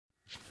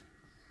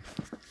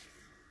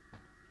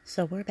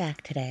So we're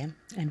back today,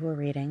 and we're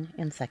reading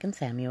in 2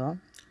 Samuel,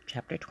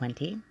 chapter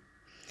 20.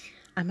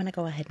 I'm going to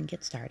go ahead and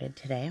get started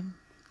today,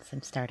 since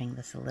I'm starting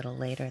this a little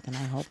later than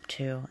I hoped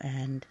to,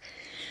 and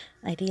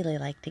ideally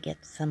like to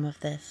get some of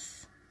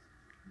this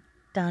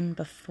done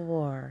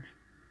before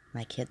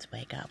my kids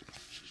wake up.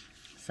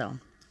 So,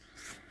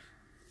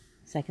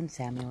 2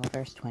 Samuel,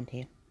 verse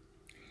 20.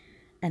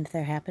 And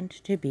there happened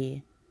to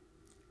be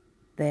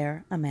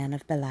there a man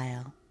of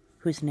Belial,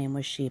 whose name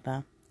was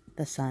Sheba,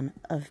 the son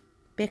of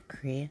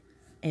Bichri,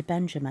 a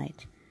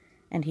Benjamite,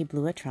 and he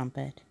blew a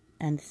trumpet,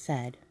 and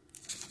said,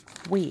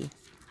 We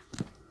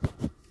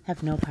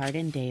have no part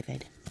in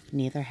David,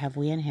 neither have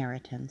we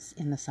inheritance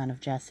in the son of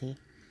Jesse.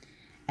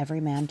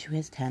 Every man to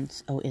his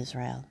tents, O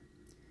Israel.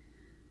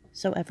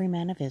 So every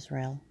man of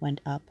Israel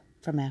went up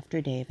from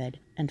after David,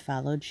 and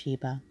followed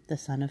Sheba, the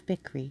son of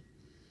Bichri.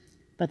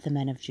 But the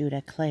men of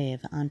Judah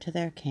clave unto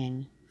their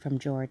king from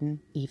Jordan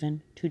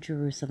even to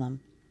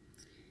Jerusalem.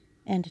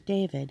 And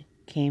David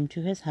came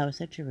to his house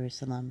at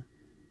Jerusalem,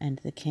 and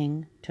the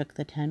king took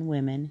the 10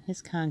 women,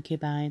 his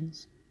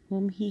concubines,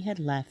 whom he had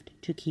left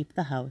to keep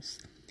the house,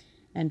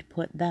 and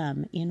put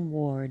them in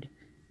ward,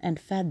 and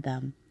fed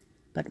them,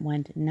 but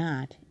went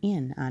not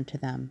in unto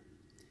them.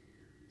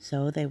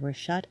 So they were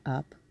shut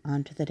up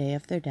unto the day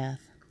of their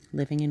death,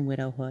 living in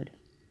widowhood.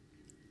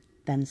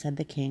 Then said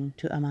the king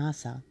to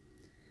Amasa,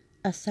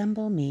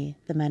 Assemble me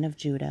the men of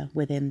Judah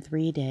within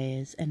 3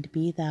 days, and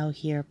be thou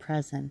here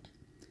present.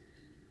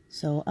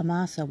 So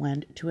Amasa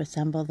went to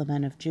assemble the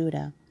men of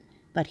Judah,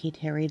 but he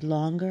tarried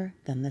longer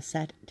than the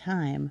set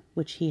time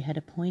which he had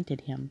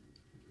appointed him.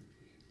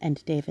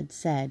 And David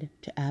said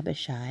to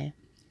Abishai,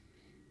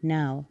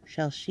 Now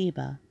shall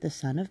Sheba the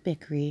son of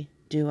Bichri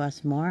do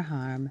us more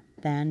harm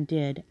than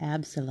did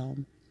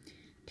Absalom.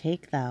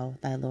 Take thou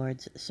thy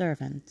lord's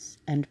servants,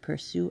 and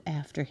pursue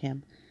after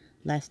him,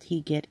 lest he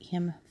get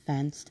him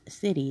fenced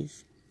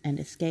cities,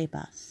 and escape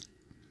us.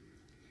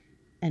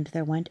 And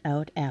there went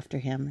out after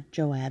him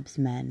Joab's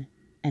men,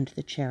 and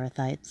the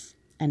Cherethites,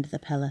 and the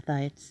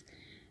Pelethites,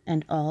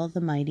 and all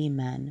the mighty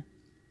men.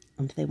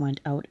 And they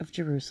went out of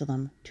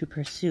Jerusalem to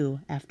pursue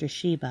after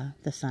Sheba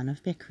the son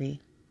of Bichri.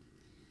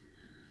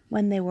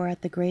 When they were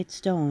at the great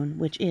stone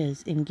which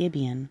is in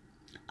Gibeon,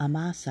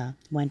 Amasa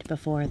went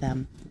before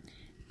them,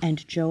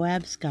 and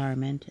Joab's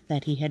garment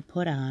that he had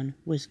put on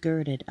was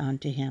girded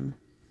unto him,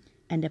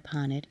 and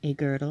upon it a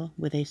girdle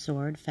with a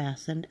sword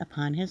fastened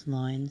upon his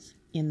loins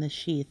in the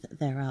sheath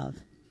thereof.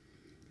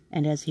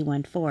 And as he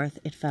went forth,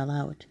 it fell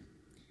out.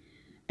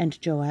 And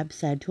Joab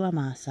said to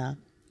Amasa,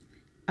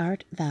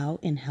 Art thou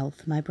in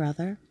health, my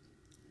brother?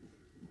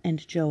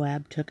 And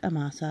Joab took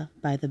Amasa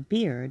by the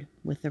beard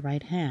with the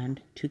right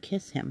hand to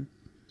kiss him.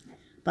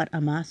 But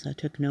Amasa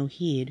took no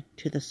heed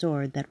to the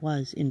sword that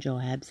was in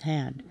Joab's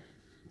hand.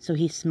 So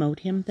he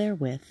smote him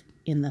therewith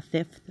in the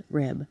 5th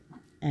rib,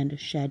 and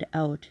shed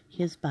out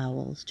his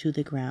bowels to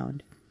the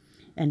ground,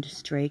 and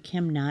strake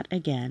him not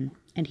again,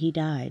 and he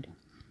died.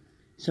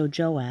 So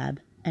Joab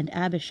and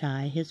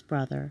Abishai his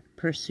brother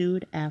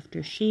pursued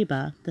after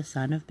Sheba the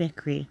son of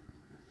Bichri.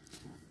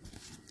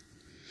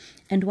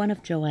 And one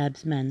of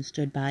Joab's men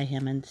stood by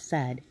him and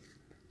said,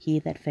 He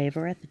that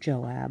favoureth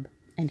Joab,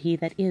 and he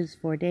that is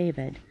for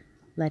David,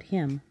 let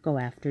him go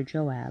after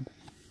Joab.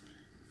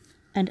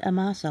 And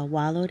Amasa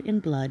wallowed in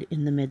blood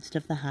in the midst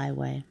of the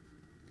highway.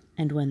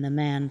 And when the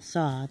man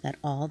saw that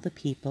all the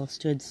people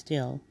stood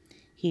still,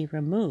 he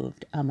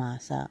removed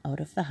Amasa out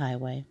of the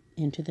highway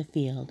into the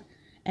field,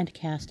 and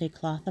cast a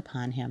cloth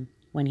upon him,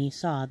 when he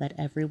saw that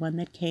every one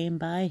that came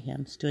by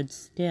him stood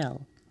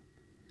still.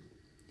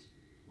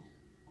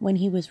 When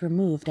he was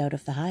removed out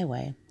of the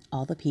highway,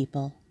 all the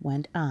people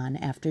went on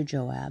after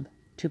Joab,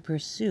 to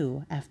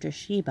pursue after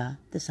Sheba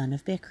the son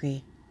of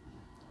Bichri.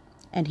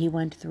 And he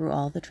went through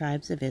all the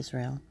tribes of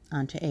Israel,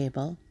 unto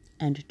Abel,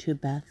 and to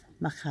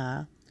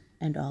Beth-Maachah,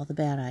 and all the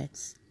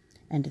Berites,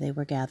 and they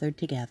were gathered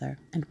together,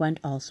 and went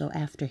also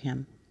after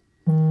him.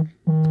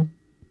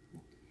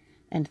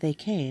 And they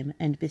came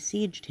and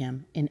besieged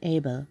him in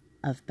Abel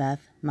of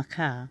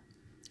Beth-Maachah,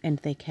 and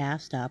they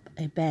cast up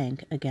a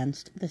bank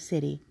against the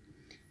city,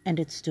 and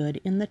it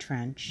stood in the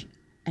trench,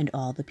 and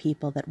all the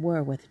people that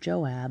were with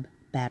Joab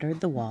battered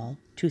the wall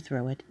to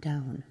throw it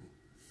down.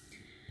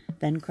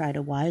 Then cried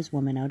a wise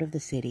woman out of the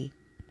city,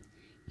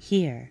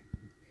 Hear,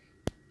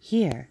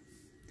 hear,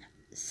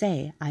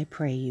 say, I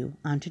pray you,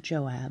 unto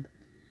Joab,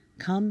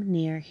 Come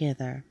near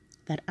hither,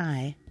 that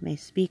I may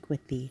speak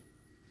with thee.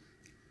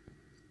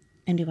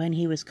 And when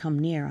he was come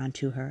near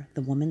unto her,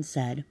 the woman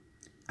said,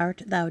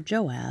 Art thou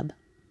Joab?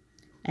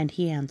 And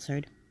he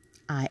answered,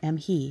 I am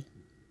he.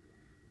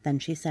 Then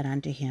she said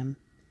unto him,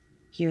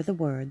 Hear the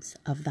words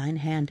of thine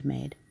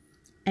handmaid.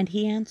 And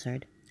he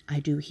answered,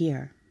 I do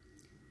hear.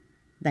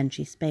 Then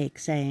she spake,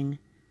 saying,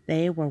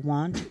 They were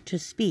wont to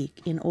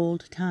speak in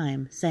old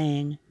time,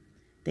 saying,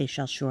 They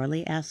shall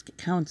surely ask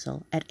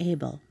counsel at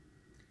Abel.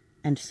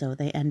 And so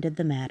they ended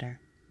the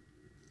matter.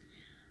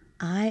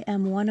 I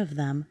am one of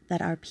them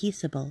that are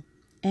peaceable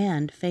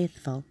and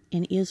faithful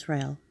in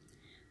Israel.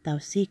 Thou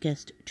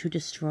seekest to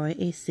destroy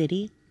a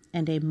city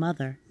and a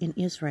mother in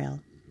Israel.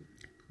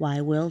 Why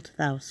wilt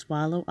thou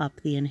swallow up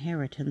the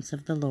inheritance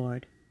of the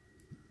Lord?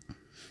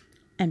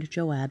 And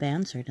Joab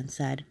answered and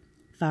said,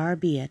 Far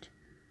be it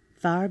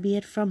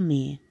from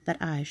me that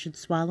I should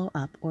swallow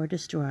up or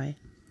destroy.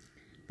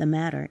 The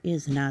matter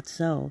is not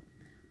so,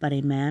 but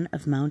a man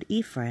of Mount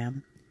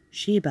Ephraim,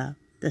 Sheba,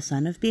 the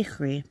son of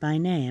Bichri by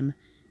name,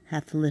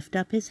 hath lifted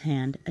up his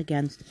hand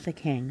against the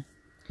king,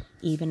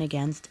 even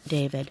against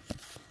David.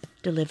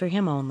 Deliver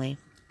him only,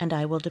 and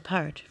I will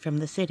depart from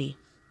the city.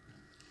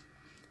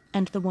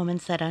 And the woman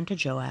said unto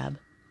Joab,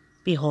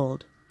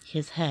 Behold,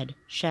 his head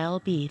shall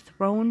be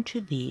thrown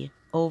to thee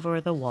over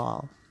the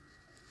wall.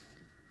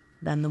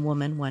 Then the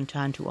woman went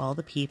unto all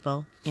the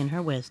people in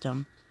her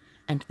wisdom,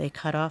 and they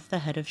cut off the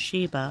head of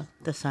Sheba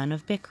the son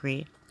of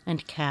Bichri,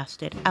 and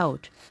cast it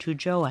out to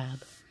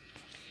Joab.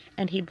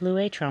 And he blew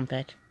a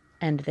trumpet,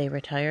 and they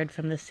retired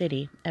from the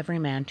city, every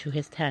man to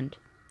his tent.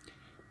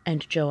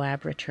 And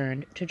Joab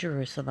returned to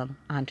Jerusalem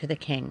unto the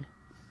king.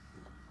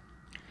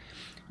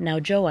 Now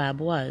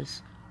Joab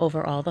was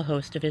over all the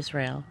host of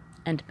Israel,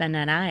 and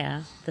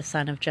Benaiah the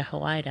son of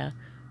Jehoiada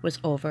was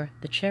over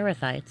the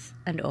Cherethites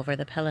and over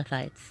the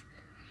Pelethites.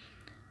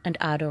 And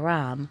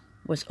Adoram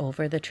was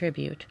over the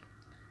tribute,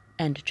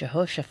 and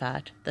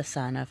Jehoshaphat the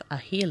son of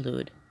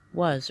Ahilud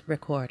was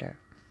recorder.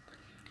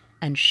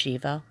 And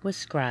Shiva was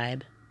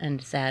scribe,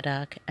 and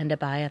Zadok and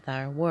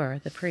Abiathar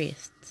were the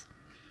priests.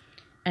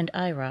 And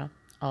Ira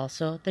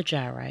also the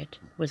Jairite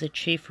was a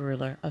chief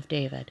ruler of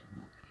David.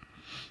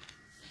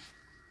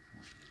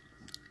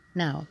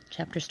 Now,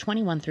 chapters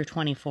 21 through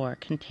 24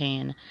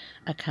 contain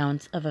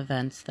accounts of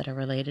events that are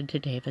related to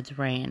David's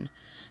reign.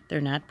 They're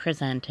not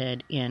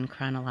presented in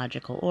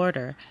chronological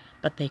order,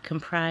 but they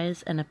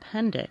comprise an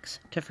appendix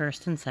to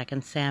 1st and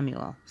 2nd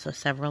Samuel, so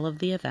several of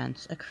the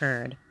events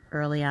occurred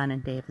early on in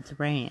David's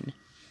reign.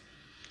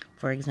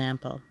 For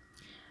example,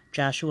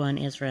 Joshua and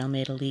Israel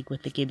made a league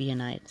with the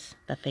Gibeonites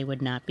that they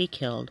would not be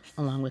killed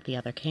along with the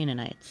other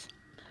Canaanites.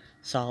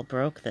 Saul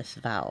broke this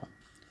vow.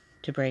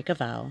 To break a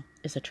vow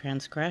is a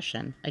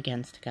transgression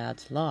against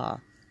God's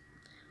law.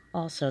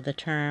 Also, the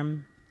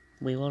term,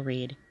 we will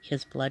read,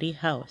 his bloody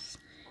house,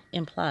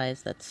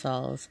 implies that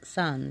Saul's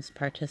sons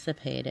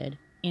participated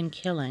in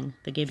killing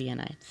the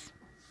Gibeonites.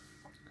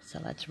 So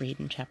let's read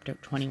in chapter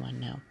 21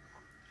 now.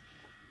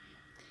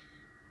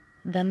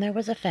 Then there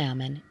was a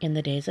famine in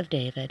the days of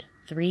David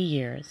 3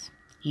 years,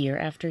 year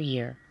after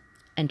year,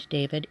 and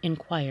David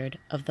inquired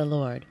of the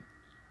Lord.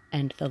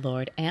 And the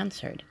Lord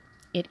answered,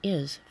 It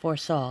is for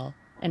Saul,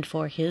 and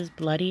for his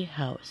bloody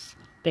house,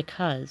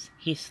 because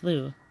he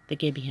slew the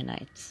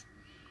Gibeonites.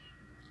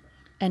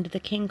 And the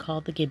king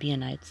called the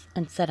Gibeonites,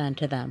 and said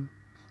unto them,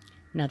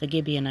 Now the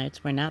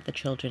Gibeonites were not the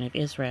children of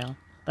Israel,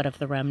 but of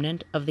the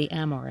remnant of the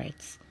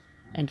Amorites.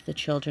 And the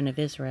children of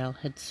Israel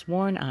had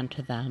sworn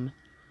unto them,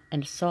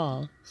 and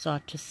Saul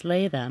sought to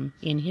slay them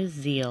in his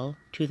zeal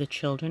to the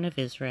children of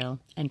Israel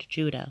and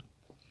Judah.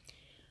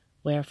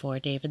 Wherefore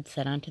David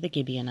said unto the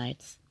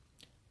Gibeonites,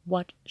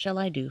 What shall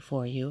I do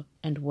for you,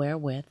 and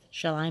wherewith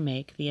shall I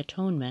make the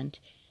atonement,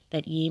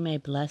 that ye may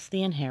bless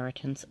the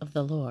inheritance of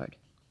the Lord?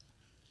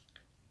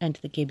 And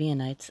the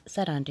Gibeonites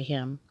said unto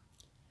him,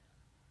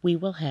 We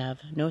will have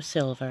no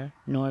silver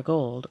nor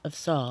gold of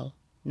Saul,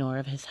 nor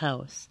of his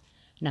house,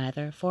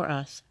 neither for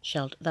us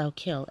shalt thou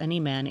kill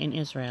any man in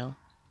Israel.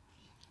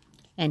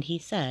 And he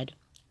said,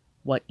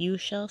 What you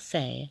shall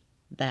say,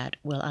 that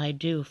will I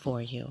do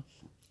for you.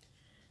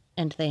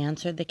 And they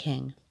answered the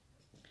king,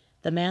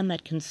 The man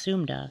that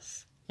consumed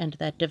us, and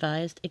that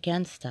devised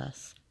against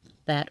us,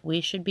 that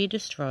we should be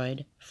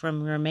destroyed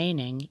from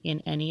remaining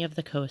in any of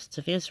the coasts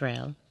of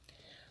Israel,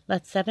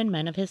 let 7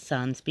 men of his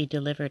sons be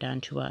delivered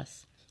unto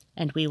us,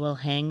 and we will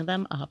hang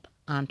them up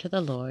unto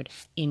the Lord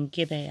in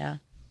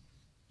Gibeah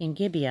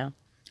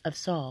of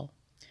Saul,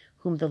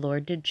 whom the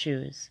Lord did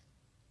choose.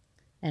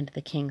 And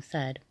the king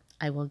said,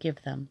 I will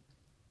give them.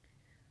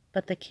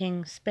 But the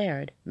king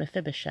spared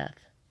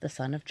Mephibosheth, the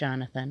son of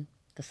Jonathan,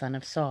 the son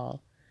of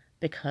Saul,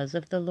 because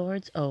of the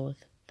Lord's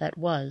oath that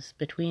was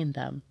between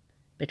them,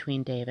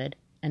 between David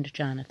and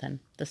Jonathan,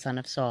 the son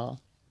of Saul.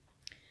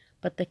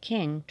 But the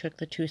king took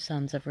the 2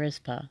 sons of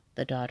Rizpah,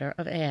 the daughter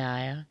of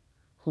Aiah,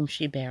 whom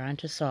she bare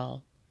unto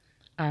Saul,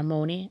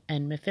 Armoni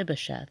and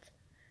Mephibosheth,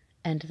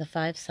 and the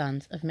 5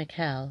 sons of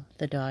Michal,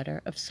 the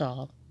daughter of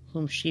Saul,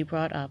 whom she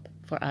brought up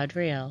for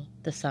Adriel,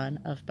 the son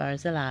of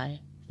Barzillai,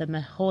 the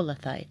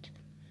Meholathite.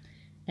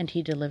 And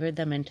he delivered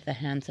them into the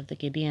hands of the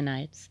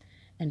Gibeonites,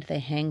 and they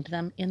hanged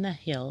them in the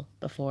hill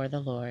before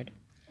the Lord.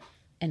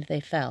 And they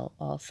fell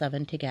all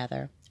 7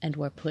 together, and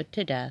were put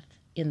to death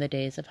in the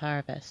days of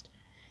harvest,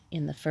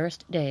 in the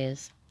first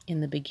days,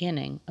 in the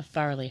beginning of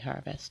barley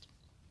harvest.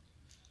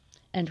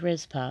 And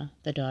Rizpah,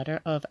 the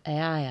daughter of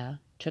Aiah,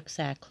 took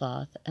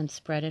sackcloth, and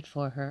spread it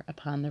for her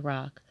upon the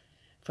rock,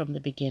 from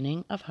the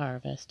beginning of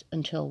harvest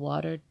until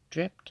water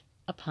dripped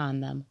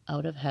upon them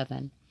out of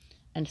heaven,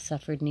 and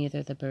suffered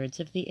neither the birds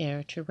of the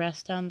air to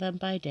rest on them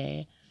by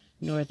day,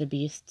 nor the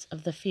beasts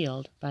of the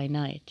field by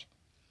night.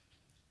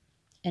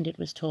 And it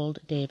was told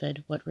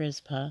David what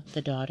Rizpah,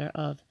 the daughter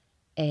of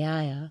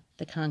Aiah,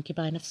 the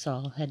concubine of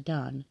Saul, had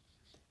done.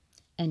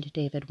 And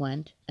David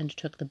went and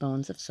took the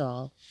bones of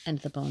Saul and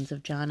the bones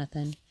of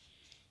Jonathan,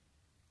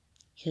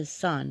 his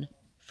son,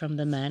 from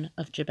the men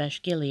of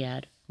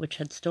Jabesh-Gilead, which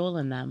had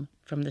stolen them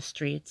from the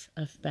streets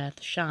of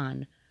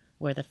Beth-shan,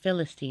 where the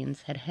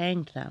Philistines had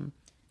hanged them,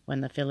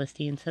 when the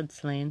Philistines had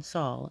slain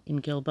Saul in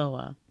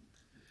Gilboa.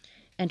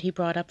 And he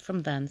brought up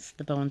from thence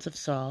the bones of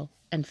Saul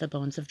and the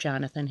bones of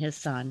Jonathan his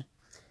son,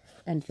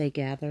 and they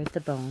gathered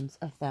the bones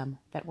of them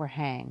that were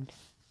hanged.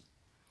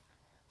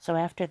 So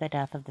after the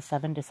death of the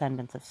 7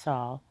 descendants of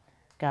Saul,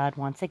 God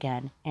once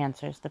again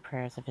answers the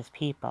prayers of his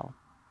people.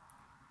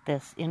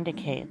 This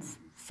indicates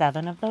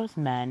 7 of those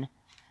men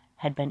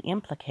had been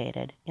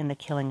implicated in the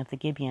killing of the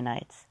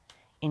Gibeonites,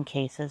 in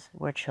cases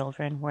where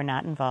children were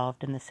not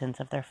involved in the sins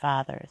of their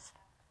fathers.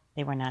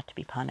 They were not to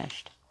be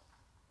punished.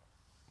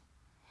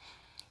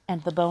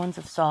 And the bones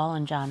of Saul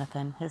and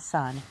Jonathan his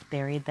son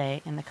buried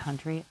they in the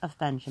country of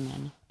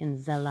Benjamin,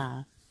 in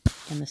Zelah,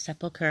 in the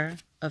sepulchre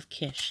of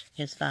Kish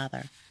his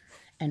father.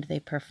 And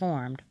they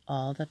performed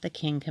all that the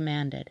king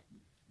commanded.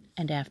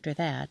 And after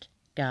that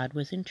God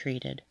was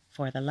entreated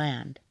for the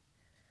land.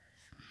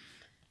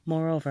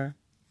 Moreover,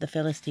 the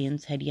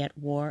Philistines had yet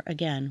war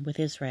again with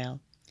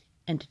Israel,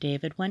 and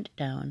David went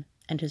down,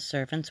 and his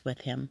servants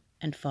with him,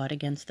 and fought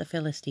against the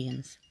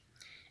Philistines.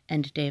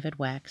 And David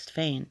waxed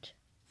faint.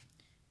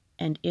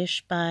 And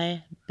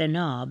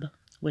Ishbi-benob,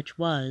 which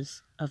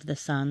was of the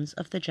sons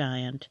of the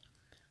giant,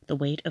 the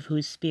weight of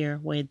whose spear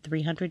weighed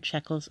 300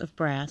 shekels of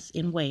brass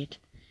in weight,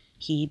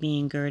 he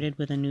being girded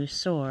with a new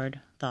sword,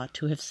 thought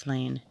to have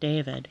slain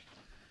David.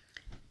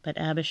 But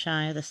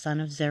Abishai the son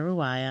of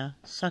Zeruiah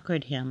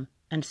succored him,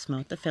 and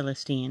smote the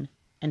Philistine,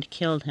 and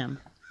killed him.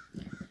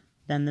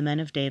 Then the men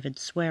of David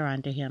sware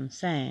unto him,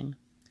 saying,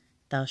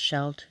 Thou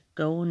shalt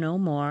go no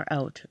more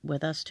out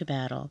with us to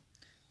battle,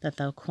 that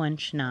thou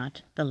quench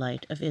not the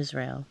light of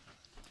Israel.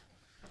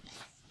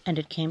 And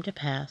it came to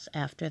pass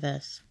after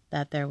this,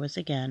 that there was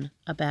again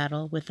a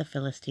battle with the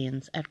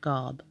Philistines at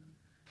Gob.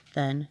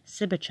 Then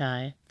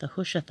Sibbechai the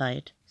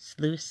Hushathite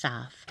slew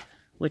Saph,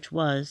 which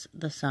was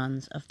the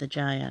sons of the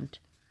giant.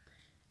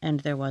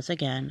 And there was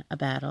again a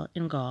battle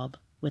in Gob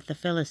with the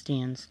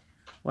Philistines,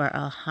 where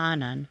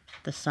Elhanan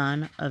the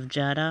son of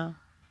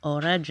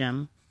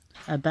Jeda-Oregim,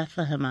 a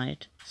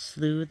Bethlehemite,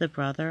 slew the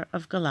brother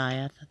of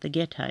Goliath the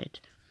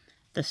Gittite,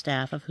 the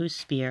staff of whose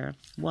spear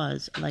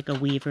was like a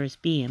weaver's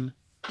beam.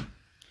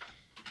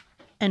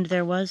 And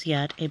there was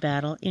yet a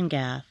battle in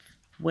Gath,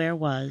 where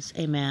was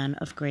a man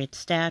of great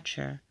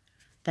stature,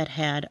 that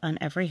had on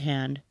every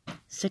hand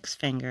 6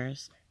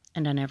 fingers,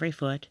 and on every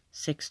foot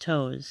 6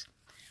 toes,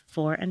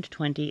 24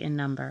 in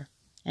number,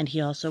 and he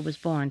also was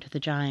born to the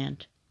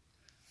giant.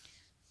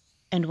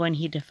 And when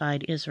he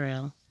defied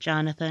Israel,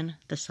 Jonathan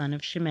the son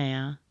of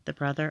Shimea, the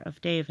brother of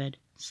David,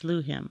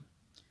 slew him.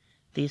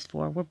 These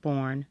 4 were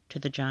born to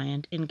the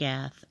giant in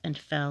Gath, and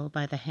fell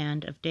by the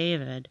hand of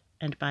David,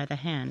 and by the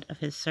hand of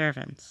his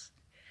servants.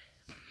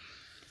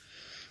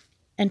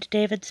 And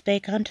David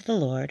spake unto the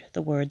Lord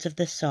the words of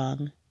this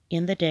song,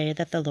 in the day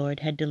that the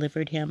Lord had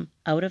delivered him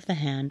out of the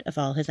hand of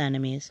all his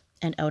enemies,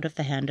 and out of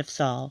the hand of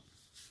Saul.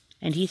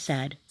 And he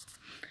said,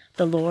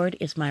 The Lord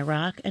is my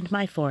rock and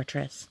my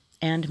fortress,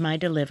 and my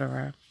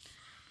deliverer,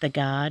 the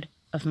God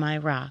of my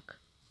rock.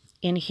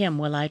 In him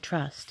will I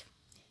trust.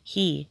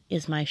 He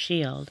is my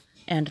shield,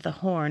 and the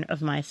horn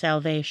of my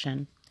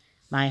salvation,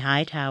 my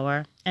high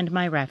tower, and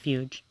my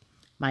refuge,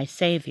 my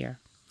Saviour.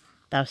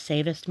 Thou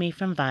savest me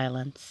from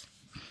violence.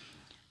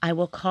 I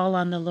will call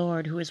on the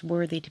Lord, who is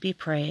worthy to be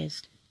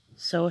praised.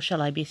 So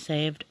shall I be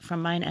saved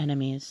from mine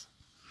enemies.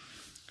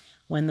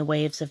 When the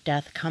waves of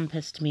death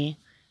compassed me,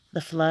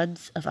 the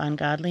floods of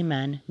ungodly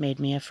men made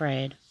me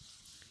afraid.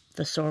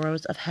 The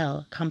sorrows of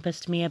hell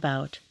compassed me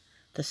about,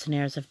 the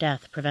snares of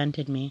death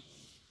prevented me.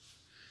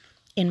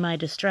 In my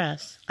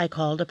distress I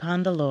called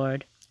upon the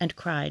Lord, and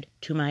cried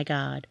to my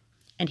God,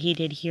 and he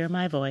did hear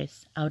my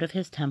voice out of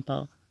his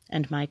temple,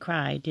 and my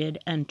cry did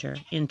enter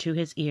into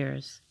his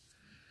ears.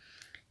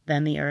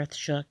 Then the earth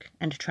shook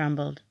and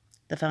trembled,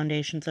 the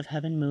foundations of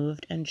heaven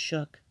moved and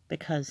shook,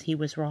 because he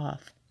was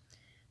wroth.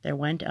 There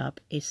went up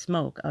a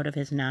smoke out of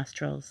his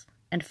nostrils,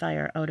 and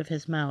fire out of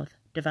his mouth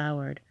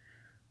devoured.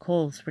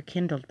 Coals were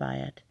kindled by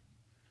it.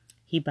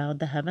 He bowed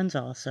the heavens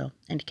also,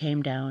 and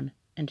came down,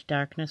 and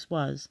darkness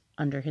was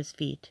under his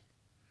feet.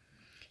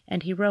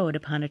 And he rode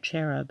upon a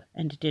cherub,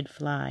 and did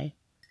fly,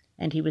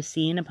 and he was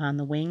seen upon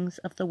the wings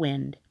of the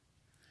wind.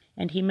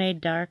 And he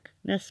made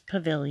darkness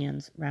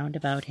pavilions round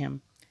about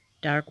him,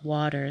 dark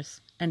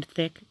waters, and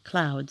thick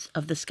clouds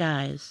of the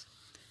skies.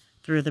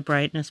 Through the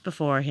brightness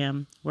before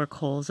him were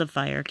coals of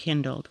fire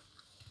kindled.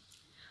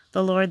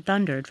 The Lord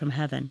thundered from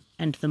heaven,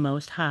 and the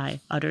Most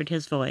High uttered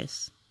his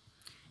voice.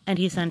 And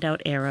he sent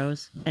out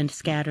arrows, and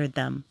scattered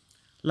them,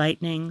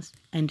 lightnings,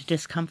 and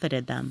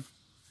discomfited them.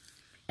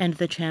 And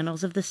the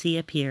channels of the sea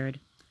appeared,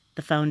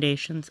 the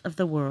foundations of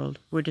the world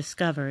were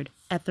discovered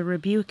at the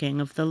rebuking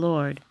of the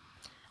Lord,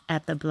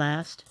 at the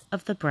blast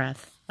of the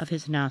breath of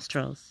his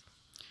nostrils.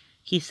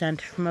 He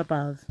sent from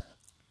above.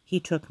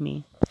 He took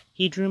me.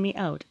 He drew me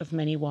out of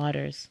many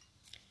waters.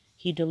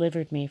 He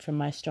delivered me from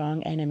my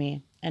strong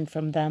enemy, and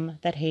from them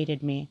that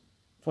hated me,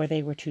 for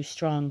they were too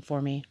strong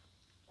for me.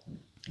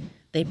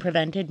 They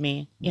prevented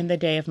me in the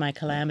day of my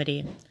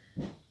calamity,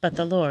 but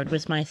the Lord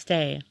was my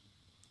stay.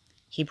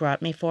 He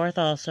brought me forth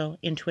also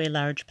into a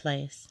large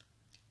place.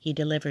 He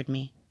delivered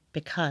me,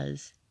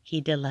 because he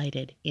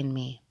delighted in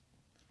me.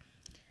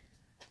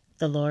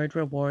 The Lord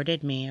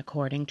rewarded me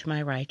according to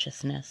my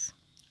righteousness.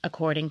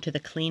 According to the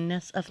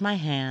cleanness of my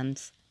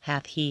hands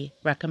hath he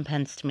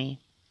recompensed me.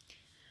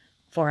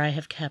 For I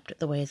have kept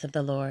the ways of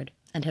the Lord,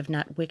 and have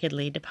not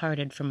wickedly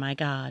departed from my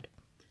God.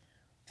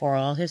 For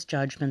all his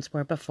judgments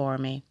were before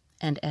me,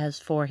 and as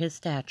for his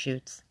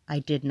statutes, I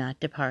did not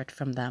depart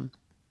from them.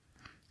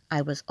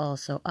 I was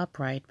also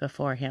upright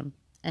before him,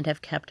 and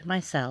have kept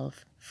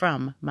myself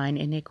from mine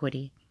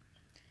iniquity.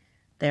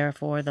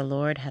 Therefore the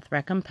Lord hath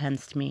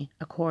recompensed me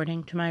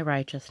according to my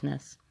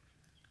righteousness,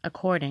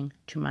 according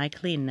to my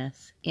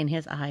cleanness in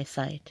his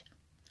eyesight.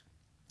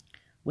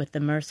 With the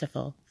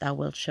merciful thou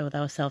wilt show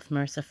thyself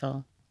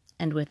merciful,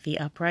 and with the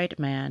upright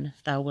man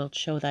thou wilt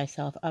show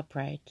thyself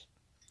upright.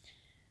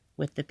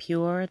 With the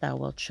pure thou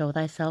wilt show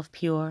thyself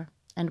pure,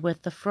 and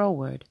with the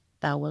froward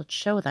thou wilt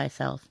show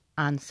thyself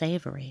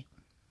unsavory.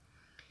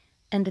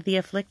 And the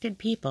afflicted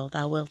people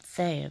thou wilt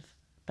save,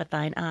 but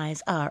thine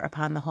eyes are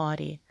upon the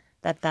haughty,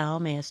 that thou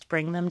mayest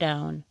bring them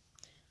down.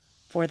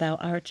 For thou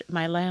art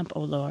my lamp,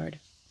 O Lord,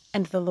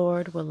 and the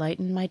Lord will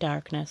lighten my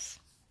darkness.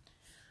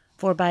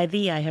 For by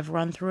thee I have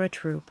run through a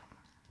troop,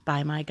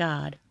 by my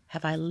God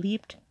have I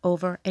leaped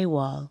over a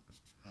wall.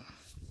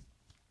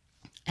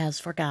 As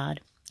for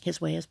God, his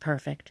way is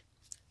perfect.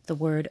 The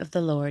word of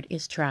the Lord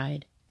is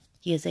tried.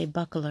 He is a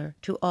buckler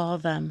to all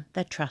them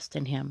that trust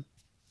in him.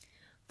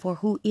 For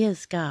who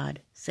is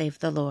God, save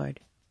the Lord?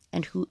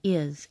 And who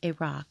is a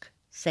rock,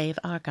 save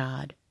our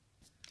God?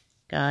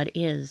 God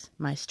is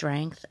my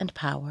strength and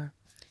power,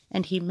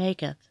 and he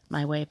maketh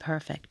my way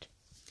perfect.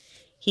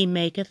 He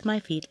maketh my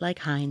feet like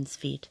hinds'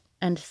 feet,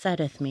 and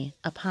setteth me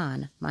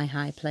upon my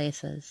high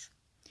places.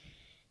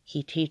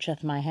 He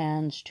teacheth my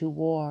hands to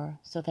war,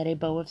 so that a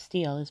bow of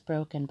steel is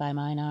broken by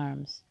mine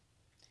arms.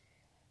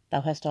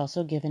 Thou hast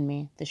also given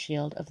me the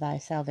shield of thy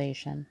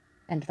salvation,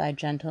 and thy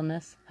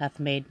gentleness hath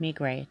made me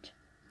great.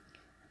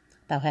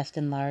 Thou hast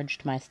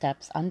enlarged my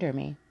steps under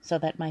me, so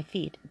that my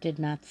feet did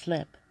not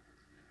slip.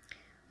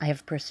 I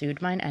have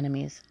pursued mine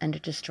enemies,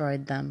 and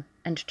destroyed them,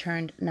 and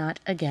turned not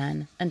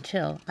again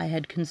until I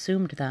had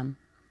consumed them.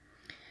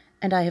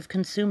 And I have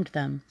consumed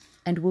them,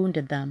 and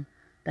wounded them,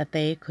 that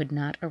they could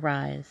not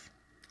arise.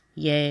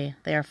 Yea,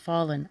 they are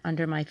fallen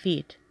under my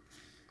feet.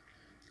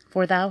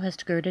 For thou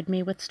hast girded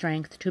me with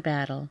strength to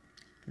battle.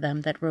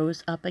 Them that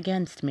rose up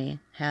against me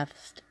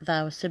hast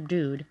thou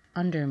subdued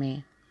under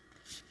me.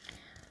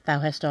 Thou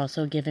hast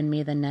also given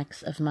me the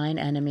necks of mine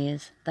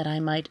enemies, that I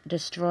might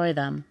destroy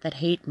them that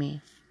hate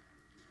me.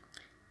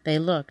 They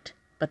looked,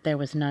 but there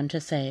was none to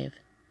save,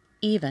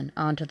 even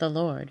unto the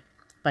Lord,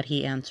 but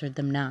he answered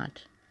them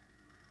not.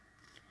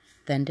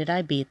 Then did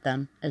I beat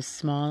them as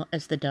small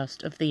as the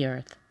dust of the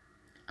earth.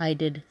 I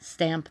did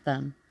stamp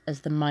them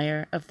as the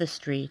mire of the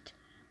street,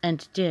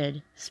 and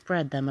did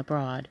spread them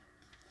abroad.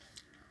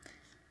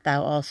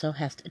 Thou also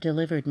hast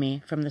delivered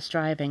me from the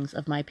strivings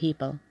of my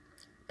people.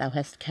 Thou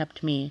hast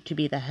kept me to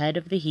be the head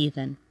of the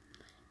heathen.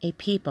 A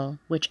people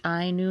which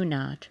I knew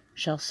not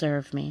shall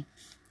serve me.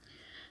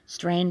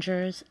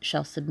 Strangers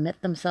shall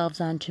submit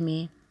themselves unto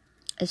me.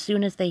 As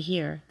soon as they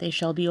hear, they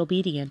shall be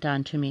obedient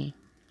unto me.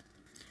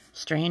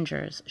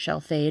 Strangers shall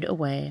fade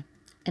away,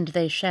 and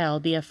they shall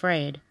be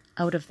afraid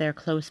out of their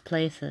close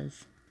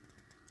places.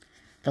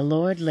 The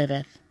Lord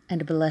liveth,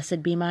 and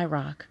blessed be my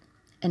rock,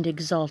 and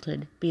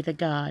exalted be the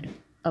God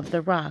of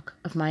the rock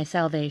of my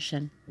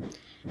salvation.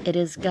 It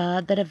is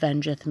God that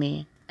avengeth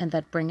me, and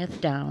that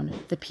bringeth down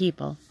the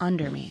people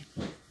under me.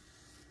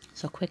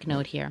 So quick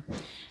note here.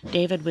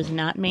 David was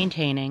not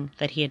maintaining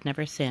that he had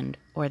never sinned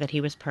or that he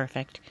was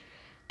perfect.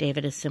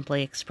 David is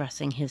simply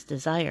expressing his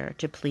desire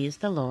to please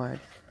the Lord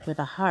with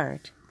a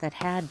heart that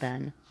had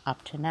been,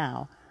 up to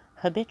now,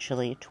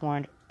 habitually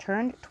turned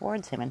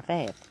towards him in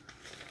faith.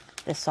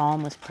 This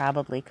psalm was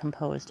probably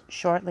composed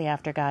shortly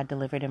after God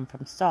delivered him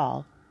from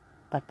Saul,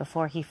 but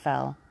before he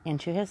fell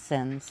into his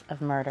sins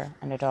of murder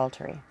and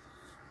adultery.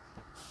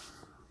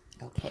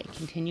 Okay,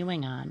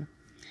 continuing on.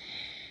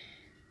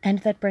 And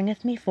that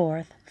bringeth me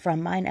forth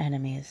from mine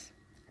enemies.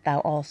 Thou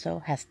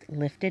also hast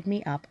lifted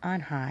me up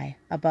on high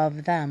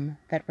above them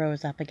that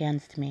rose up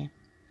against me.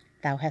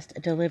 Thou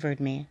hast delivered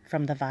me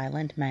from the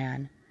violent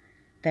man.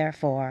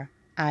 Therefore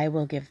I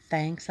will give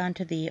thanks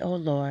unto thee, O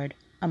Lord,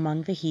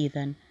 among the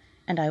heathen,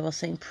 and I will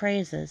sing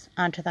praises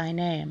unto thy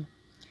name.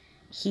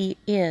 He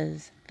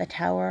is the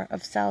tower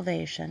of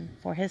salvation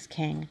for his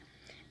king,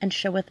 and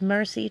showeth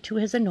mercy to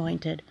his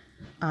anointed,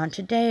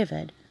 unto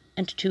David,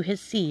 and to his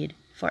seed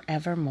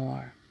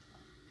forevermore.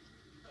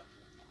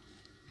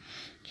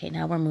 Okay,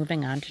 now we're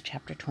moving on to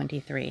chapter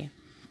 23.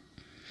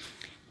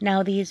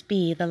 Now these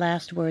be the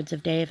last words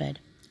of David.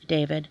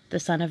 David, the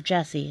son of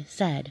Jesse,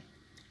 said,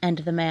 and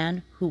the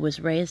man who was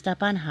raised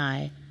up on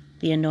high,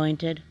 the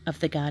anointed of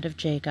the God of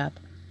Jacob,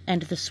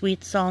 and the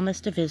sweet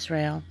psalmist of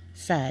Israel,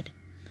 said,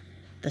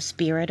 The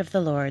Spirit of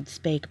the Lord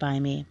spake by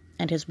me,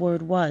 and his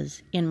word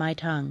was in my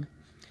tongue.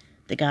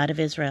 The God of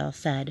Israel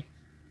said,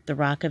 The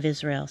Rock of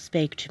Israel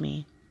spake to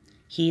me.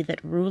 He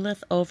that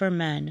ruleth over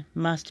men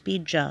must be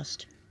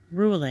just,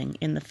 ruling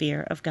in the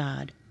fear of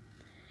God.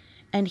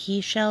 And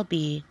he shall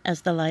be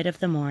as the light of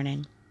the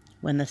morning,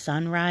 when the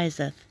sun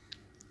riseth,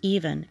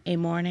 even a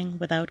morning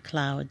without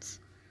clouds,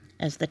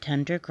 as the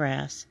tender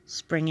grass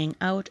springing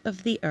out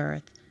of the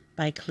earth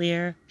by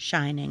clear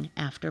shining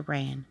after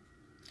rain.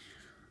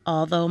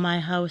 Although my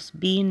house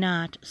be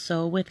not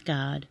so with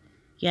God,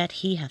 yet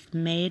he hath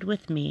made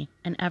with me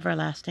an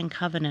everlasting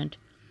covenant,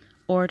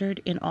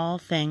 ordered in all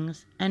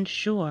things, and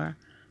sure,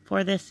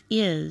 for this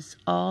is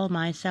all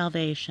my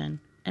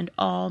salvation, and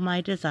all my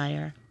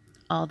desire,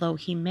 although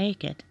he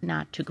make it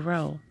not to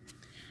grow.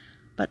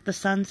 But the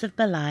sons of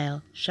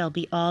Belial shall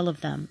be all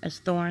of them as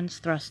thorns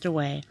thrust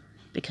away,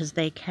 because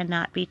they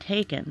cannot be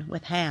taken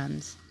with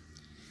hands.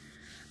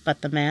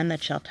 But the man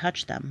that shall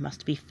touch them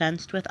must be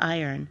fenced with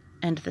iron,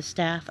 and the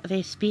staff of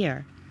a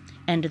spear,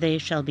 and they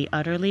shall be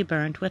utterly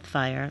burnt with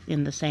fire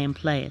in the same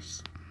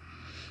place.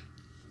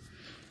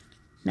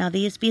 Now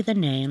these be the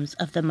names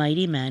of the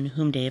mighty men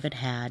whom David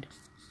had.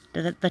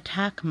 The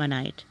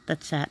Tachmonite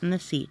that sat in the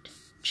seat,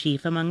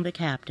 chief among the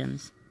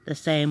captains, the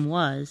same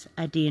was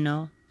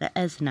Adino the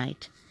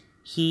Eznite.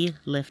 He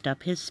lift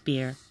up his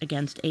spear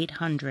against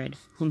 800,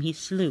 whom he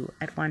slew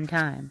at one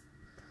time.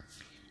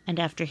 And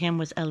after him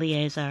was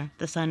Eleazar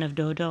the son of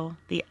Dodo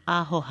the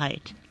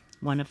Ahohite,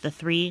 one of the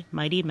 3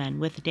 mighty men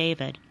with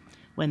David,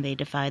 when they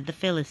defied the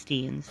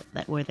Philistines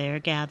that were there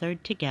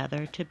gathered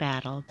together to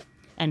battle,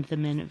 and the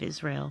men of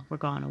Israel were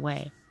gone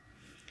away.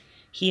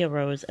 He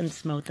arose and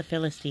smote the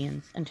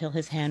Philistines until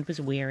his hand was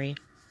weary,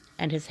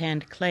 and his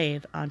hand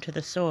clave unto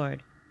the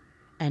sword.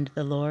 And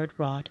the Lord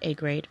wrought a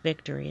great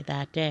victory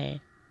that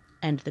day,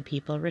 and the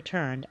people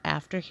returned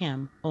after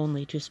him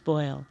only to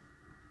spoil.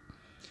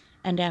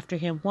 And after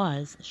him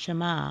was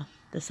Shema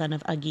the son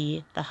of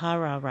Agi the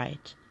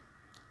Hararite.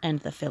 And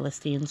the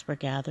Philistines were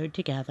gathered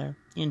together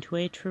into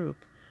a troop,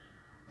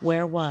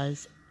 where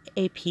was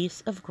a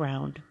piece of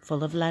ground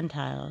full of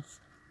lentiles,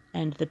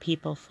 and the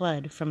people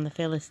fled from the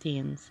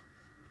Philistines.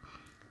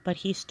 But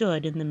he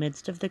stood in the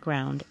midst of the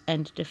ground,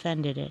 and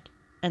defended it,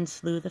 and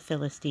slew the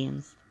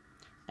Philistines,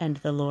 and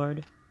the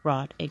Lord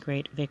wrought a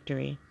great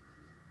victory.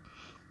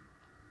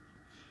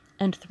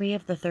 And 3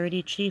 of the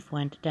 30 chief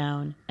went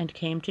down, and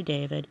came to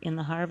David in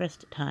the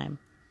harvest time,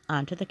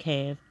 unto the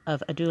cave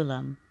of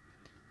Adullam.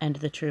 And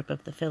the troop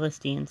of the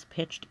Philistines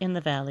pitched in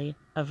the valley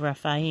of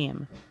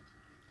Rephaim.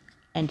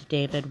 And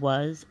David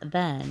was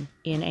then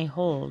in a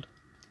hold,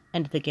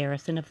 and the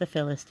garrison of the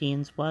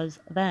Philistines was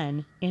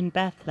then in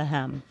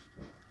Bethlehem.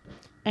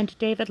 And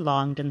David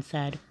longed and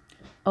said,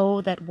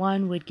 O that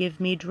one would give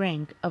me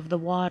drink of the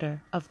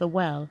water of the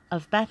well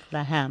of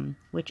Bethlehem,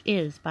 which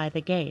is by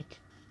the gate.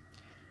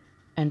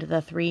 And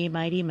the 3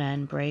 mighty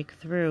men brake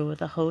through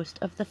the host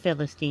of the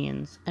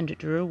Philistines, and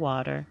drew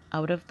water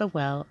out of the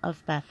well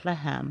of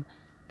Bethlehem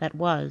that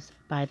was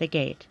by the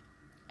gate,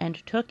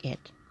 and took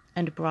it,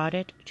 and brought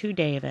it to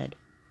David.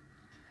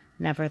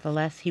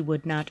 Nevertheless he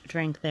would not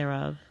drink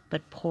thereof,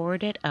 but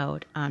poured it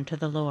out unto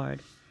the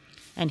Lord.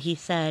 And he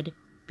said,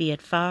 Be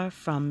it far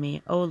from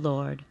me, O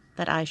Lord,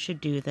 that I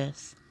should do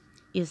this.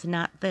 Is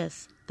not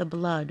this the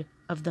blood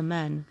of the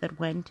men that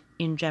went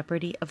in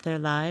jeopardy of their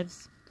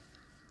lives?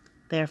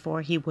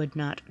 Therefore he would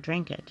not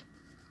drink it.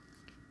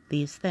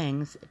 These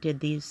things did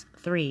these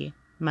 3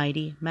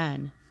 mighty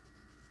men.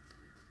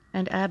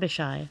 And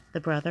Abishai,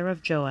 the brother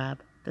of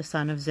Joab, the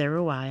son of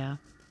Zeruiah,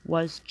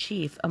 was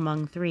chief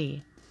among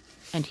 3,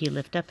 and he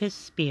lifted up his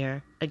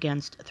spear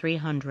against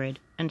 300,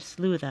 and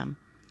slew them,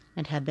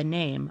 and had the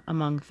name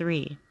among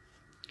 3.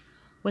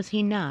 Was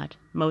he not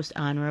most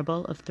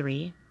honorable of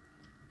 3?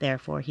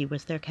 Therefore he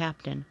was their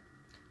captain.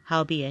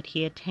 Howbeit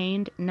he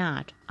attained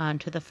not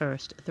unto the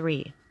first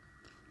 3.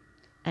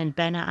 And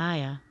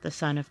Benaiah, the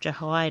son of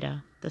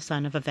Jehoiada, the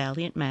son of a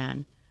valiant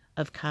man,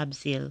 of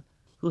Kabzeel,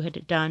 who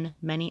had done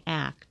many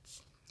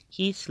acts,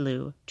 he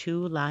slew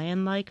 2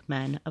 lion-like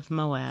men of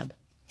Moab.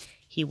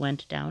 He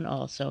went down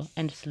also,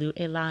 and slew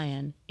a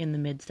lion in the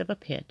midst of a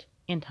pit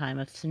in time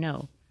of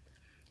snow.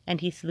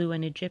 And he slew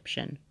an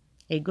Egyptian,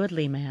 a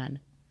goodly man,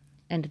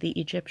 and the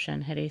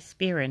Egyptian had a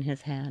spear in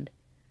his hand.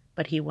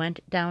 But he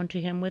went down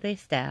to him with a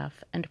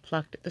staff, and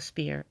plucked the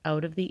spear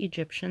out of the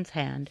Egyptian's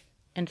hand,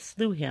 and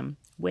slew him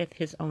with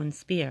his own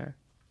spear.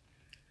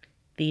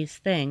 These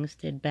things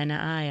did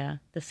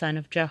Benaiah the son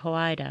of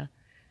Jehoiada,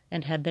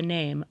 and had the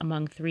name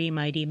among 3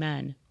 mighty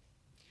men.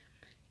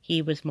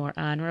 He was more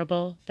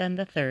honorable than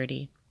the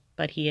 30,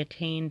 but he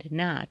attained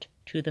not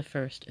to the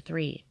first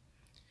 3.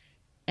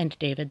 And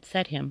David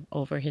set him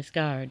over his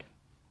guard.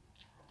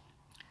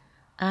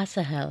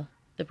 Asahel,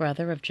 the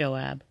brother of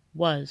Joab,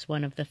 was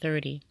one of the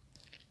 30.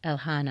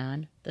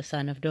 Elhanan, the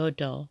son of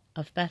Dodo,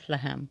 of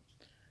Bethlehem.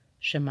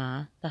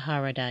 Shema the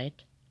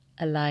Harodite,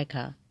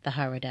 Elika the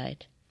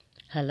Harodite,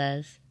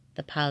 Helez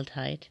the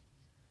Paltite,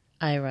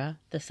 Ira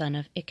the son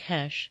of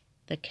Ikesh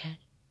the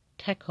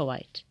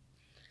Tekoite,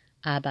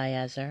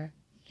 Abiezar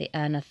the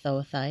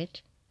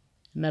Anathothite,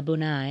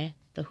 Mebunai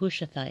the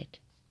Hushathite,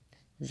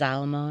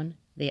 Zalmon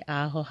the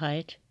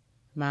Ahohite,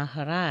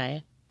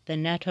 Maharai the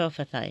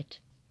Netophathite,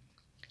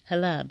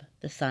 Heleb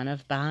the son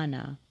of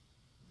Baanah,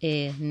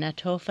 a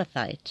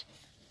Netophathite,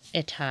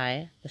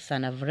 Ittai the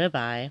son of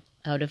Ribai,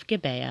 out of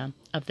Gibeah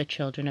of the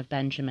children of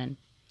Benjamin,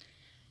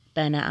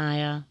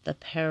 Benaiah the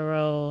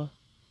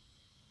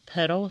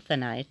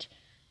Perothonite,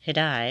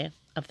 Hiddai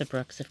of the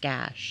brooks of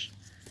Gash,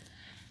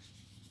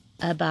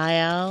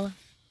 Abial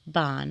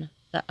Ban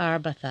the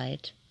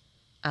Arbathite,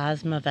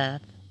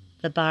 Asmaveth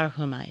the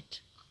Barhumite,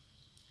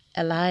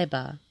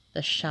 Eliba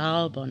the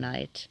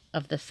Shalbonite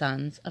of the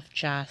sons of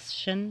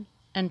Jashan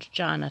and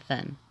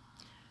Jonathan,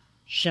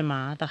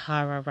 Shema the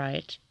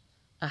Hararite,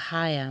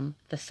 Ahiam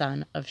the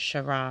son of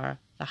Sharar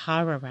the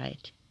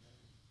Hararite,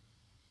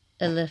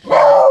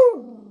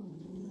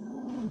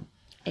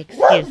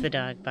 Excuse the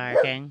dog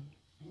barking.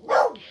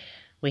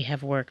 We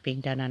have work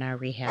being done on our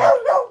rehab.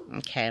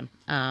 Okay.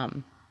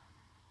 I'm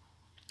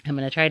going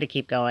to try to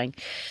keep going.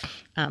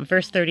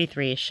 Verse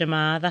 33,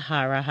 Shema the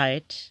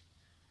Harahite,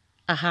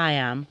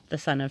 Ahiam the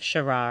son of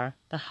Sharar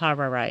the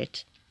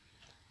Hararite,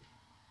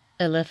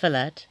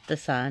 Eliphalet the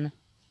son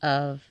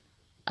of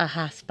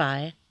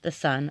Ahasbai the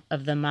son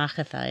of the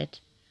Maachathite,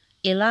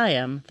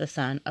 Eliam the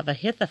son of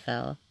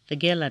Ahithophel the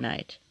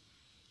Gilonite,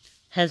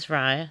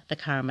 Hezrai the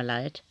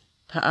Carmelite,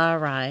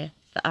 Paarai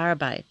the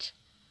Arbite,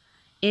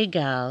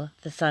 Igal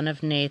the son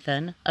of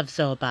Nathan of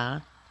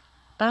Zobah,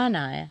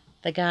 Bani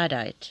the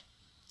Gadite,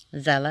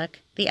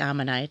 Zelek the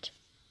Ammonite,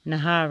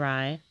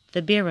 Naharai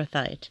the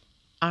Beerothite,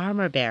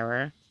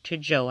 armor-bearer to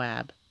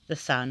Joab the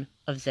son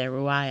of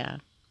Zeruiah,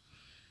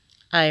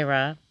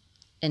 Ira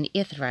an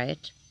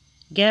Ithrite,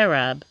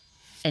 Gareb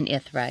an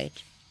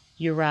Ithrite,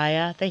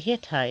 Uriah the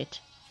Hittite,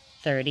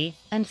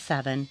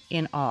 37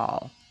 in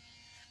all.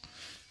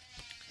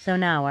 So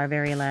now our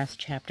very last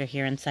chapter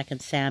here in 2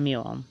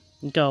 Samuel.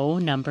 Go,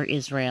 number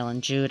Israel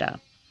and Judah.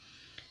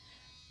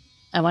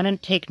 I want to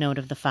take note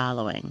of the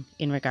following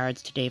in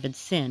regards to David's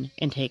sin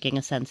in taking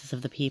a census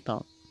of the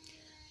people.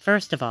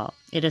 First of all,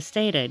 it is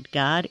stated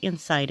God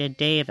incited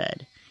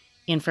David.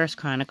 In 1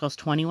 Chronicles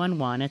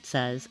 21:1 it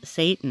says,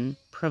 Satan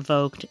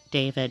provoked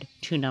David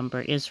to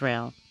number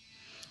Israel.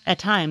 At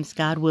times,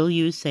 God will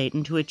use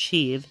Satan to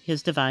achieve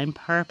his divine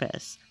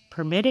purpose,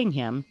 permitting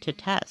him to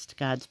test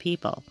God's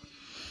people.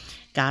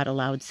 God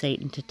allowed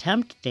Satan to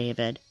tempt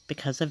David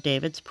because of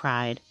David's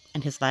pride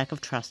and his lack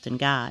of trust in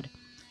God.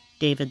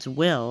 David's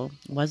will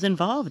was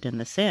involved in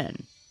the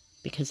sin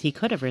because he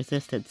could have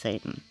resisted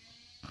Satan.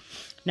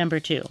 Number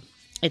 2,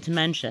 it's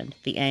mentioned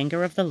the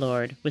anger of the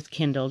Lord was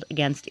kindled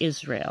against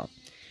Israel.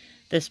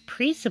 This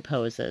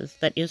presupposes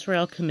that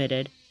Israel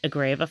committed a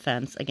grave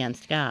offense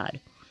against God,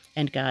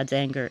 and God's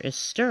anger is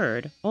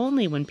stirred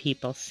only when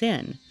people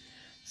sin.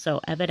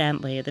 So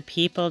evidently the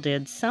people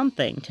did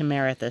something to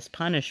merit this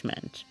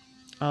punishment,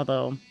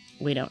 although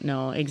we don't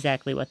know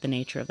exactly what the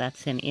nature of that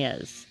sin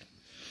is.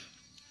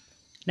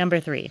 Number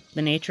 3,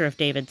 the nature of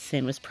David's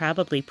sin was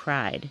probably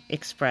pride,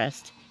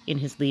 expressed in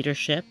his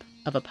leadership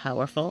of a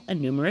powerful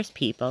and numerous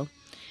people,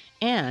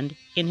 and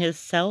in his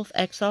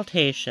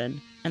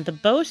self-exaltation and the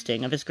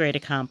boasting of his great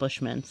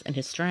accomplishments and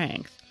his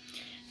strength.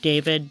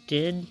 David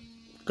did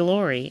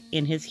glory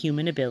in his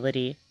human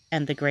ability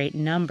and the great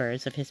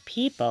numbers of his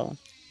people,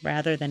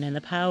 rather than in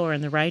the power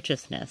and the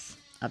righteousness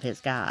of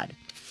his God.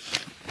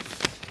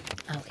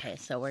 Okay,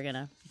 so we're going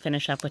to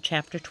finish up with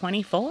chapter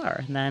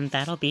 24, and then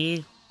that'll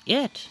be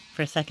it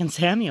for 2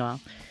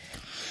 Samuel.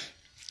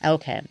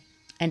 Okay,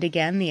 and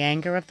again the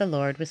anger of the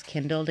Lord was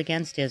kindled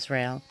against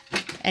Israel,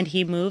 and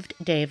he moved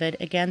David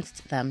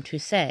against them to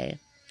say,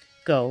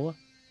 Go,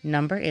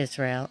 number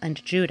Israel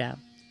and Judah.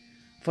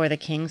 For the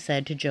king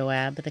said to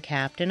Joab, the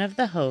captain of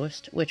the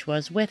host which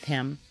was with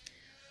him,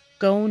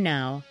 Go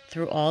now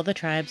through all the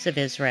tribes of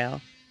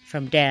Israel,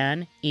 from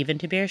Dan even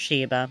to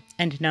Beersheba,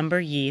 and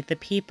number ye the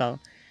people,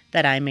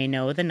 that I may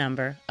know the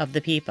number of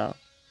the people.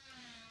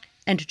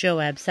 And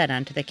Joab said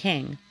unto the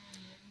king,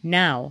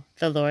 Now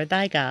the Lord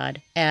thy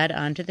God add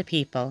unto the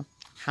people,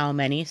 how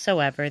many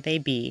soever they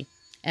be,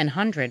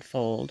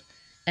 100-fold,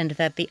 and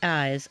that the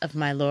eyes of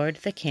my lord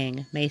the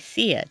king may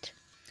see it.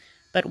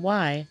 But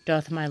why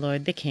doth my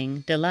lord the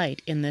king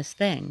delight in this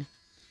thing?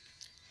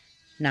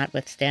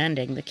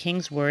 Notwithstanding, the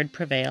king's word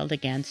prevailed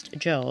against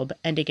Joab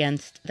and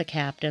against the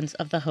captains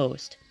of the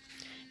host.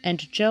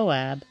 And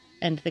Joab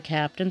and the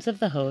captains of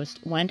the host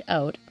went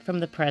out from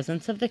the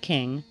presence of the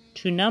king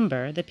to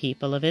number the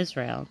people of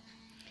Israel.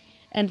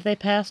 And they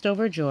passed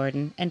over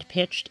Jordan and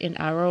pitched in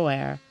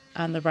Aroer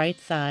on the right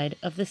side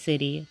of the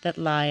city that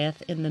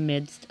lieth in the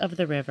midst of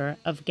the river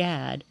of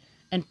Gad,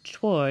 and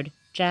toward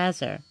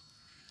Jazer.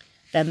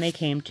 Then they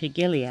came to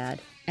Gilead,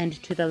 and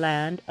to the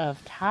land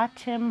of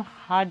Tatim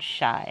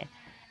Hodshai,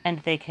 and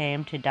they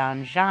came to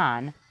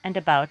Danjan, and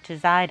about to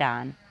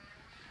Zidon.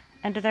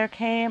 And there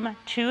came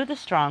to the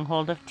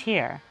stronghold of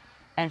Tyre,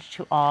 and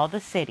to all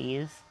the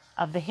cities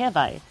of the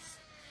Hivites,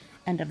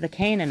 and of the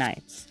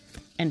Canaanites.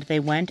 And they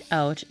went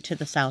out to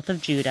the south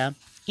of Judah,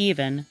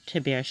 even to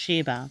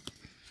Beersheba.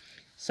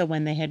 So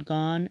when they had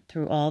gone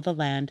through all the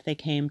land, they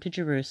came to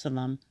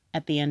Jerusalem,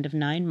 at the end of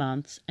 9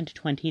 months and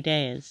 20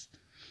 days.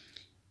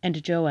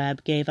 And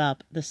Joab gave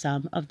up the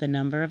sum of the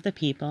number of the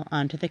people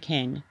unto the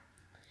king.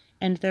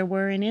 And there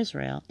were in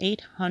Israel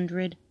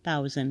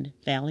 800,000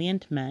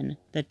 valiant men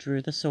that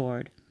drew the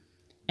sword,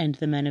 and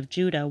the men of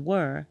Judah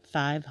were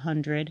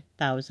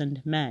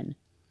 500,000 men.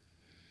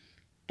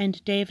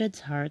 And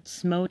David's heart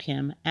smote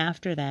him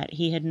after that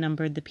he had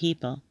numbered the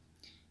people.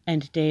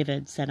 And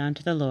David said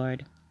unto the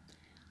Lord,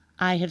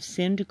 I have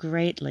sinned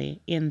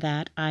greatly in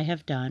that I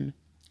have done,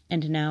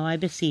 and now I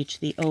beseech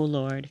thee, O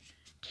Lord,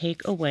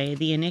 take away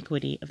the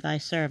iniquity of thy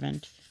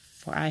servant,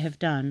 for I have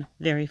done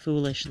very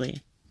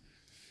foolishly.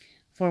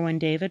 For when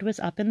David was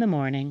up in the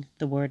morning,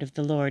 the word of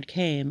the Lord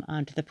came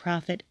unto the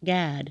prophet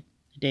Gad,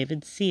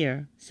 David's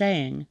seer,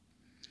 saying,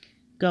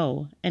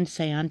 Go and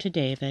say unto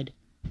David,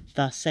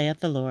 Thus saith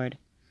the Lord,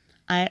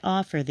 I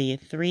offer thee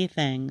 3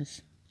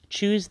 things.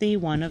 Choose thee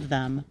one of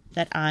them,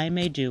 that I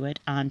may do it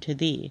unto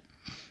thee.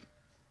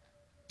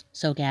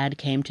 So Gad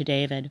came to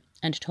David,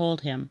 and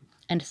told him,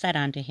 and said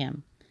unto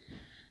him,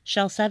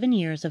 Shall 7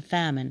 years of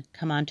famine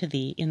come unto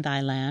thee in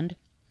thy land?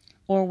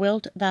 Or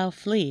wilt thou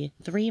flee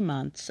 3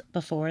 months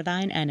before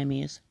thine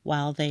enemies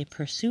while they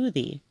pursue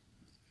thee?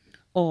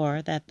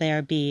 Or that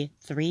there be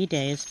 3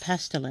 days'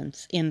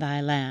 pestilence in thy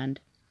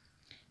land?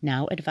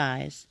 Now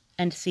advise,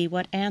 and see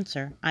what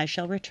answer I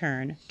shall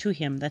return to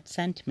him that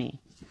sent me.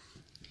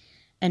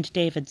 And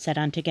David said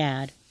unto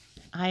Gad,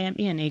 I am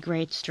in a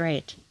great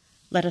strait.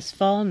 Let us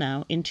fall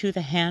now into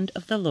the hand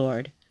of the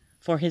Lord,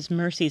 for his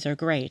mercies are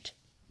great,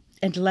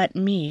 and let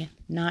me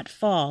not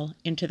fall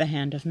into the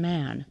hand of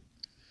man.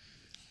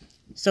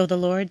 So the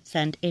Lord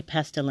sent a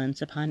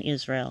pestilence upon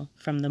Israel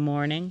from the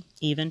morning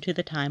even to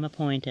the time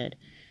appointed,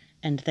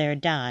 and there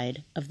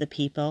died of the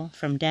people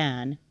from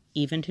Dan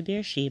even to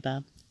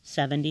Beersheba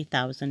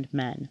 70,000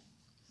 men.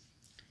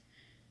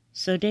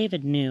 So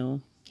David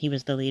knew he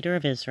was the leader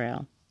of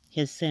Israel.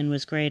 His sin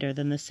was greater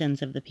than the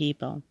sins of the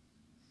people.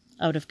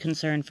 Out of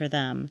concern for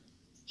them,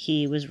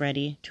 he was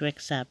ready to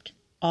accept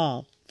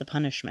all the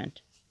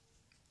punishment.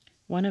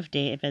 One of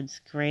David's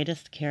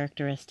greatest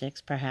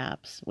characteristics,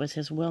 perhaps, was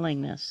his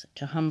willingness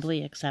to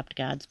humbly accept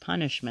God's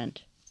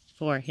punishment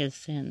for his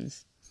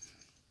sins.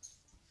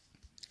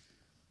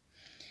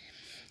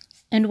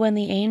 And when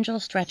the angel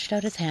stretched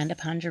out his hand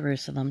upon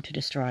Jerusalem to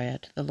destroy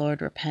it, the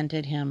Lord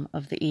repented him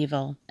of the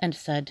evil, and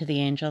said to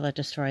the angel that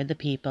destroyed the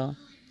people,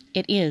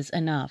 It is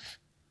enough.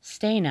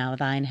 Stay now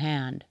thine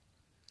hand.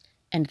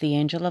 And the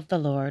angel of the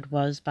Lord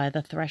was by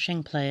the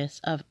threshing place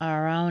of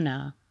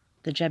Araunah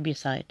the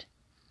Jebusite.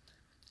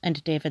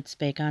 And David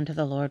spake unto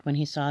the Lord when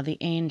he saw the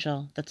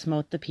angel that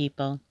smote the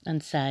people,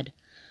 and said,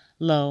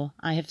 Lo,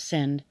 I have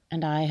sinned,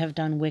 and I have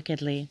done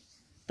wickedly.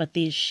 But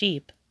these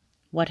sheep,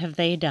 what have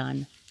they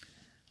done?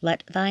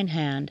 Let thine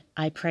hand,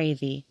 I pray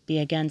thee, be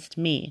against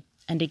me,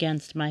 and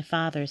against my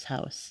father's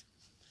house.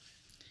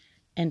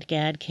 And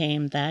Gad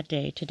came that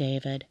day to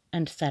David,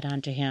 and said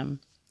unto him,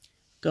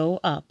 Go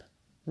up,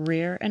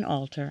 rear an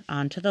altar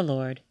unto the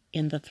Lord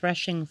in the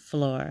threshing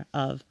floor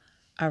of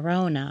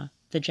Araunah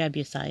the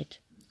Jebusite.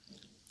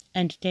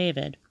 And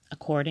David,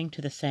 according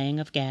to the saying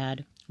of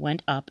Gad,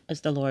 went up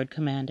as the Lord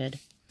commanded.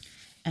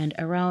 And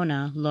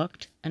Araunah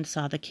looked and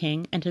saw the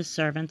king and his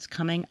servants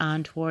coming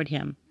on toward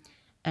him.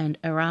 And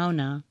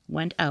Araunah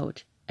went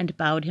out and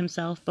bowed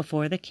himself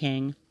before the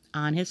king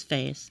on his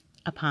face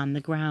upon the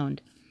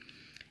ground.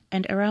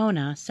 And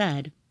Araunah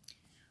said,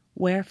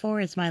 Wherefore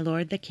is my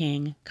lord the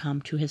king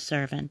come to his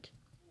servant?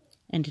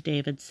 And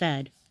David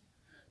said,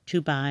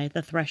 To buy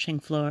the threshing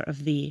floor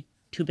of thee,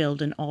 to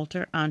build an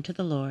altar unto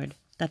the Lord,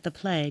 that the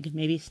plague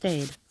may be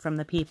stayed from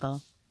the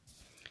people.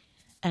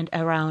 And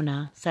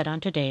Araunah said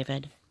unto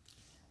David,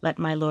 Let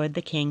my lord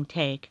the king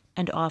take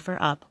and offer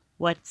up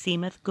what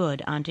seemeth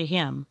good unto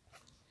him.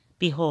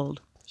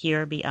 Behold,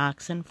 here be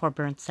oxen for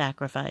burnt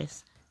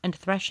sacrifice, and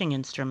threshing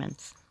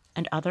instruments,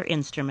 and other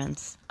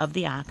instruments of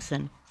the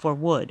oxen for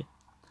wood.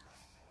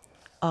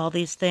 All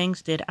these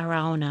things did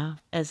Araunah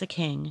as a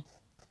king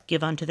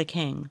give unto the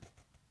king.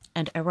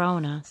 And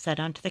Araunah said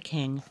unto the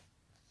king,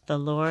 The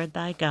Lord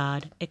thy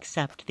God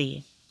accept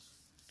thee.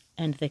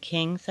 And the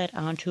king said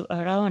unto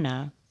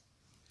Araunah,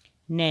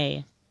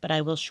 Nay, but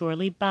I will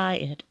surely buy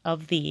it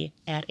of thee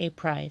at a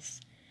price,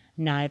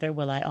 neither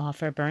will I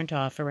offer burnt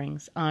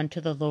offerings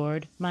unto the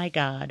Lord my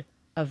God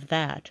of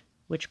that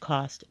which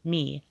cost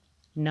me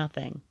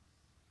nothing.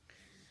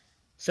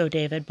 So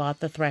David bought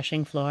the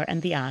threshing floor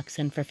and the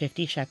oxen for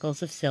 50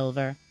 shekels of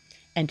silver,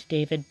 and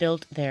David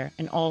built there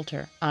an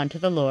altar unto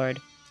the Lord,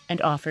 and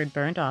offered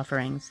burnt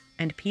offerings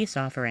and peace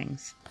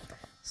offerings.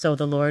 So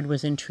the Lord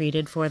was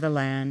entreated for the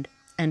land,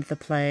 and the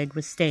plague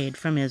was stayed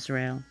from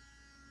Israel.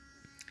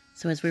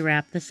 So as we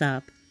wrap this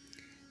up,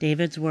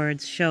 David's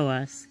words show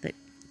us that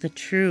the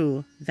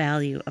true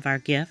value of our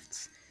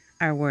gifts,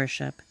 our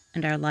worship,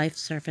 and our life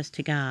service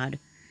to God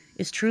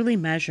is truly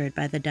measured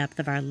by the depth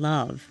of our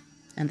love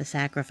and the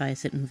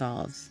sacrifice it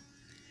involves.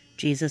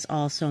 Jesus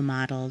also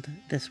modeled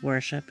this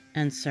worship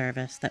and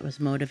service that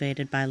was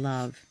motivated by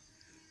love,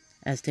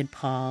 as did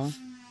Paul,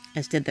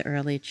 as did the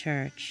early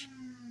church.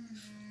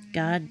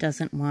 God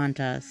doesn't want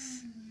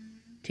us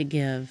to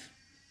give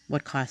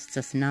what costs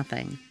us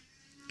nothing.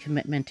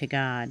 Commitment to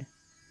God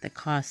that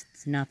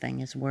costs nothing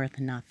is worth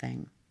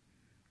nothing.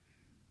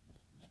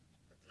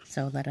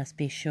 So let us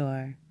be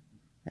sure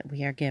that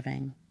we are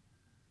giving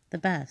the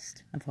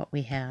best of what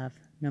we have,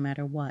 no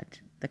matter what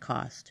the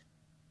cost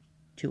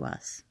to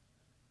us.